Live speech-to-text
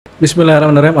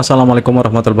Bismillahirrahmanirrahim. Assalamualaikum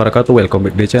warahmatullahi wabarakatuh. Welcome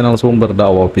back di channel Sumber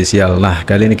Dakwah Official. Nah,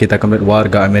 kali ini kita kembali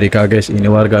warga Amerika, guys. Ini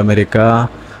warga Amerika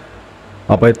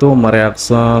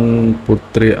mereaction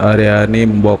Putri Ariani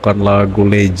membawakan lagu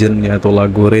Legend yaitu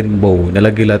lagu Rainbow. Ini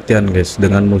lagi latihan, guys,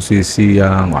 dengan musisi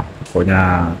yang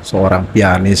pokoknya seorang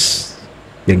pianis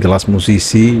yang jelas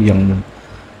musisi yang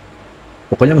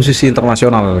pokoknya musisi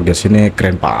internasional, guys. Ini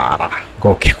keren parah,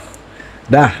 gokil.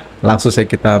 Dah, langsung saja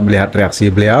kita melihat reaksi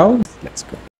beliau. Let's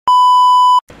go.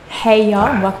 Hey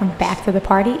y'all, welcome back to the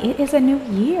party. It is a new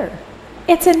year.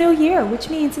 It's a new year, which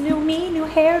means new me, new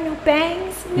hair, new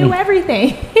bangs, new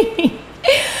everything.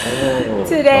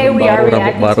 Today we are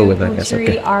reacting to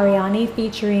Putri Ariani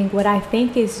featuring what I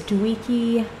think is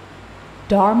Dwiki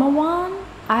Darmawan.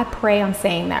 I pray I'm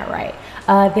saying that right.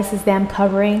 This is them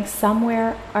covering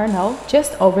Somewhere, or no,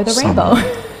 just Over the Rainbow.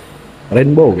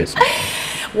 Rainbow, guys.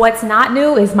 What's not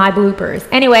new is my bloopers.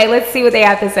 Anyway, let's see what they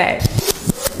have to say.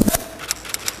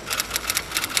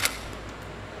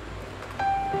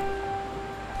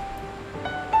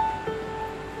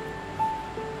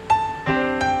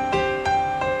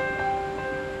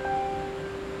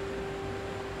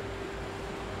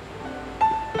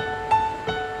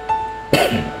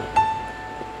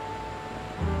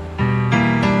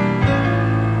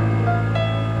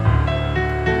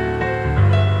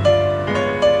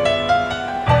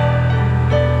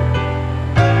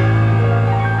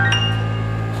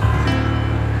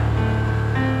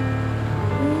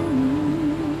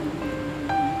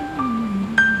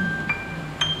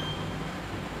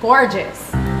 Gorgeous.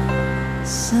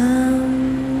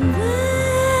 Somewhere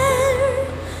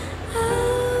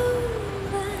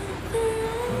over the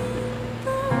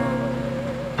rainbow,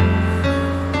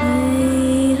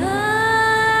 way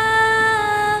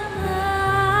up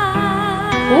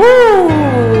high. Ooh,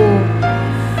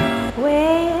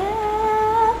 way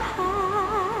up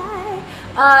high.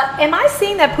 Am I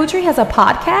seeing that Putri has a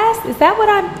podcast? Is that what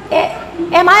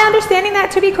am I understanding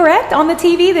that to be correct? On the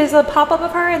TV, there's a pop-up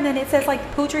of her, and then it says like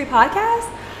Putri podcast.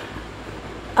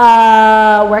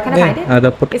 Where can I find it?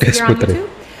 Ada podcast Is it here on Putri. YouTube?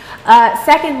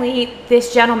 Secondly,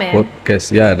 this gentleman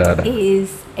Podcast, ya ada. is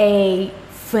a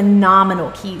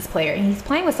phenomenal keys player, and he's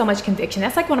playing with so much conviction.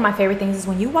 That's like one of my favorite things is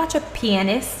when you watch a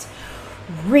pianist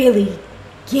really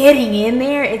getting in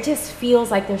there, it just feels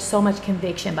like there's so much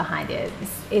conviction behind it.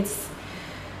 It's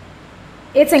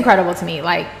incredible to me.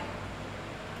 Like,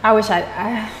 I wish I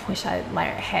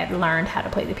had learned how to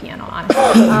play the piano,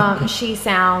 honestly. She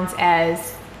sounds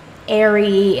as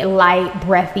airy, light,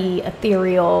 breathy,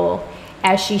 ethereal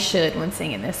as she should when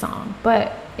singing this song.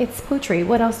 But it's Putri.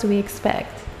 What else do we expect?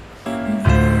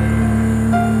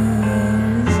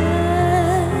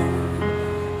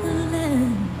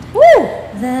 Woo!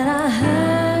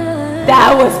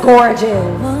 That was gorgeous.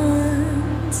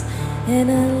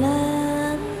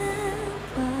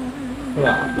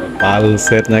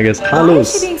 Falsetnya, guys, Why is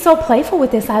halus. she being so playful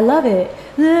with this? I love it.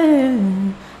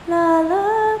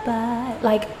 Lullaby.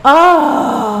 Like,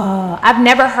 oh, I've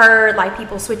never heard like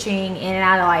people switching in and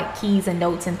out of like keys and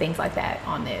notes and things like that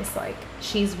on this. Like,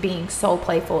 she's being so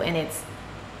playful and it's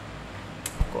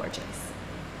gorgeous.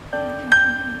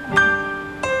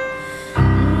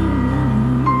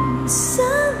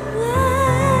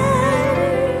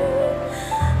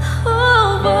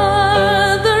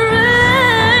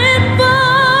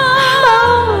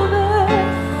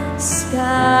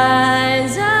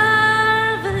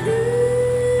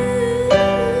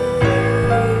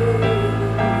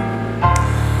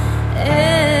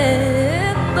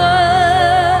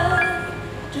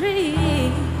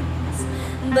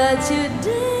 But you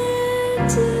dare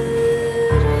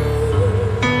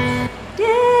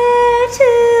to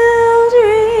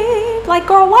dream. Like,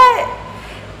 girl, what?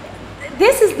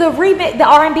 This is the remix, the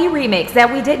R&B remix that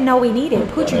we didn't know we needed.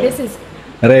 Putri, this is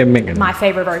Remix. my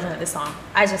favorite version of this song.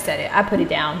 I just said it. I put it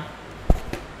down.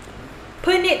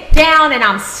 Putting it down and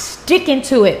I'm sticking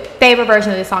to it. Favorite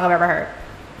version of this song I've ever heard.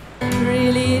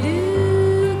 really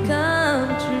do come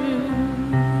true.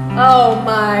 Oh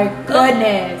my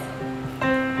goodness.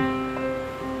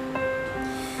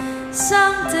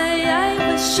 Someday I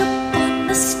wish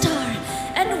upon a star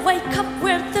and wake up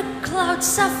where the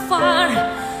clouds are far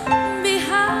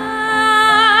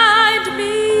behind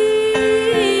me,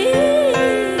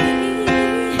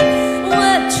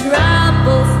 where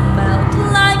troubles melt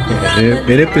like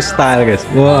Ini freestyle, guys.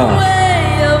 Wah.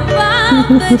 way above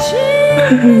the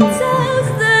trees.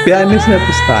 Pianisnya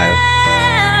freestyle.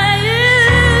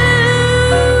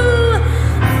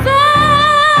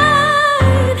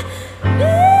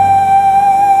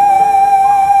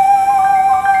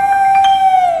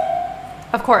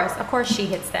 Of course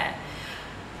she hits that.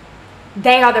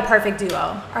 They are the perfect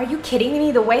duo. Are you kidding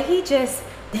me? The way he just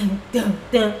brought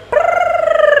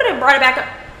it back up.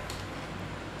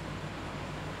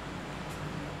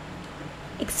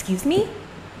 Excuse me?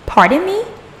 Pardon me?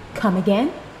 Come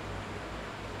again?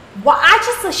 Well,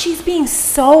 she's being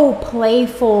so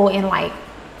playful and like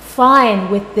fun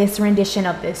with this rendition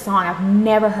of this song. I've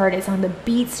never heard it. On the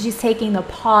beats, she's taking the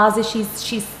pauses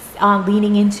she's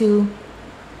leaning into.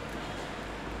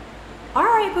 All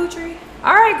right, Putri.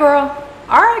 All right, girl.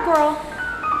 All right, girl.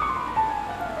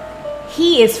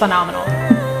 He is phenomenal.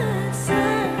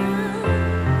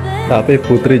 Tapi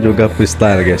Putri juga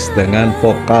freestyle guys, dengan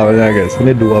vokalnya guys.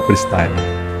 Ini dua freestyle.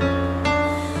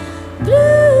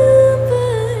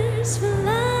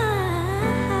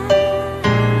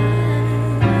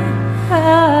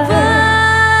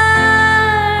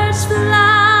 Bluebirds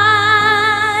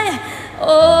fly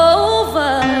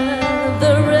over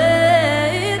the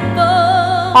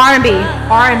rainbow. R&B,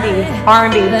 R&B,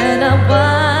 R&B. And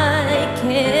I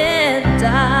can't die.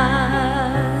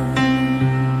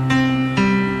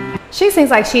 She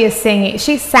sings like she is singing.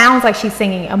 She sounds like she's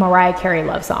singing a Mariah Carey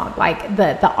love song. Like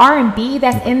the R&B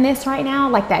that's in this right now,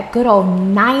 like that good old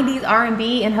 90s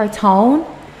R&B in her tone.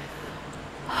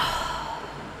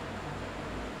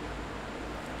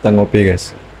 Kita ngopi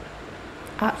guys.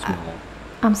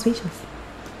 I'm speechless.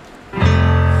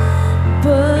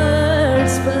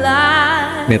 Birds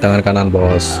fly Ini tangan kanan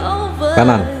bos. over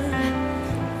Kanan.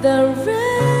 the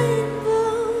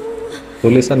rainbow.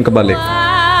 Tulisan kebalik.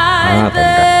 Tangan kan.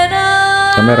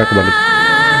 Kamera kebalik.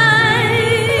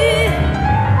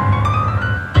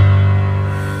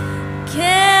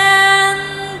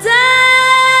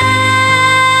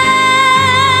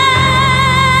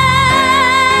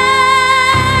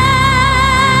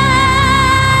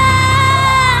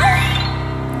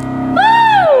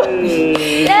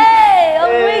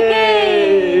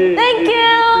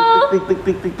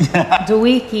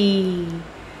 Dweeky.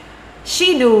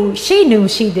 She knew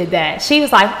she did that. She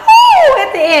was like, whoo,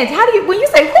 at the end. How do you, when you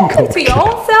say whoo to your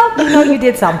own self, you know you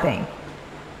did something.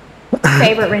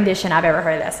 Favorite rendition I've ever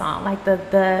heard of that song. Like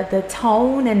the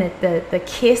tone and the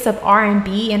kiss of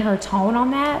R&B in her tone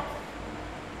on that.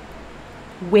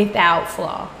 Without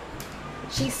flaw.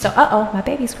 She's so, my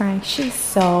baby's crying. She's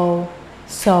so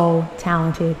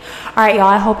talented. All right, y'all.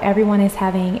 I hope everyone is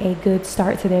having a good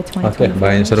start to their 2024. Oke,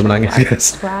 Mbak sudah menangis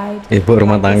guys. Ibu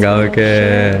rumah tangga, oke.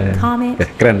 Comment.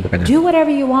 Keren pokoknya. Do whatever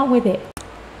you want with it.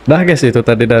 Nah guys, itu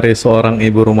tadi dari seorang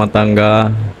ibu rumah tangga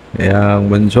yang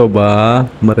mencoba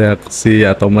mereaksi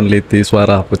atau meneliti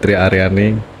suara Putri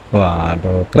Ariani.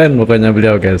 Waduh, keren pokoknya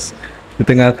beliau guys. Di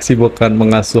tengah kesibukan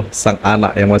mengasuh sang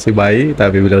anak yang masih bayi,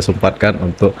 tapi beliau sempatkan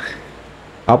untuk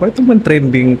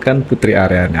mentrendingkan Putri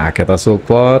Ariani. Nah, kita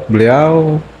support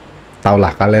beliau.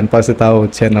 Taulah, kalian pasti tahu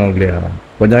channel beliau.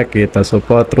 Pokoknya kita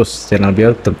support terus channel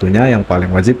beliau, tentunya yang paling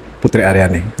wajib Putri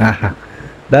Ariani.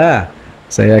 Dah,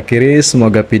 saya akhiri,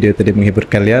 semoga video tadi menghibur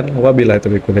kalian. Wabillahi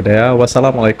taufiq wal hidayah.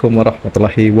 Wassalamualaikum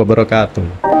warahmatullahi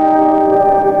wabarakatuh.